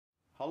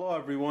Hello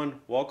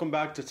everyone, welcome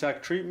back to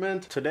Tech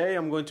Treatment. Today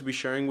I'm going to be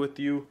sharing with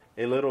you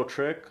a little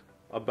trick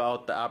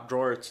about the app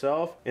drawer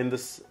itself. In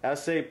this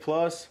S8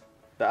 Plus,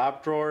 the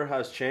app drawer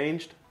has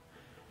changed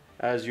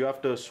as you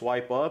have to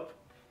swipe up.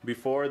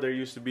 Before there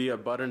used to be a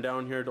button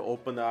down here to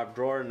open the app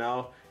drawer.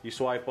 Now you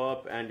swipe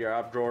up and your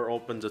app drawer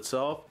opens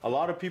itself. A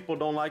lot of people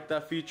don't like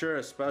that feature,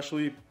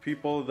 especially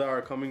people that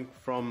are coming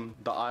from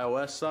the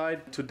iOS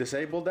side. To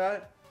disable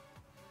that,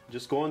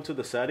 just go into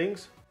the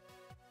settings,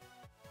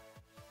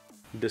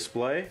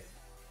 display,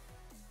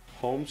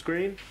 home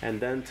screen, and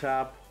then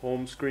tap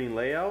home screen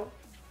layout.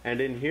 And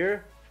in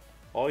here,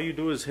 all you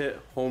do is hit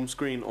home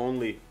screen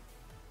only.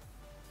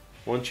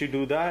 Once you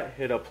do that,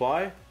 hit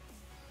apply.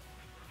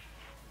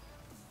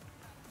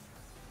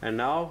 And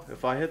now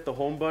if I hit the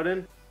home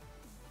button,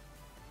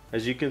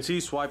 as you can see,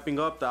 swiping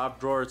up, the app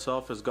drawer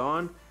itself is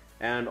gone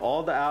and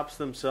all the apps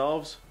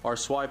themselves are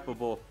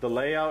swipeable. The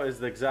layout is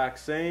the exact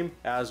same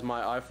as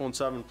my iPhone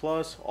 7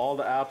 Plus. All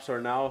the apps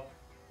are now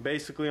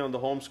basically on the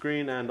home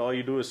screen and all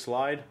you do is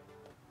slide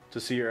to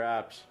see your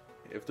apps.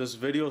 If this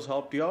video has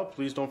helped you out,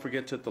 please don't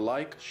forget to hit the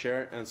like,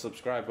 share, and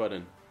subscribe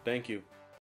button. Thank you.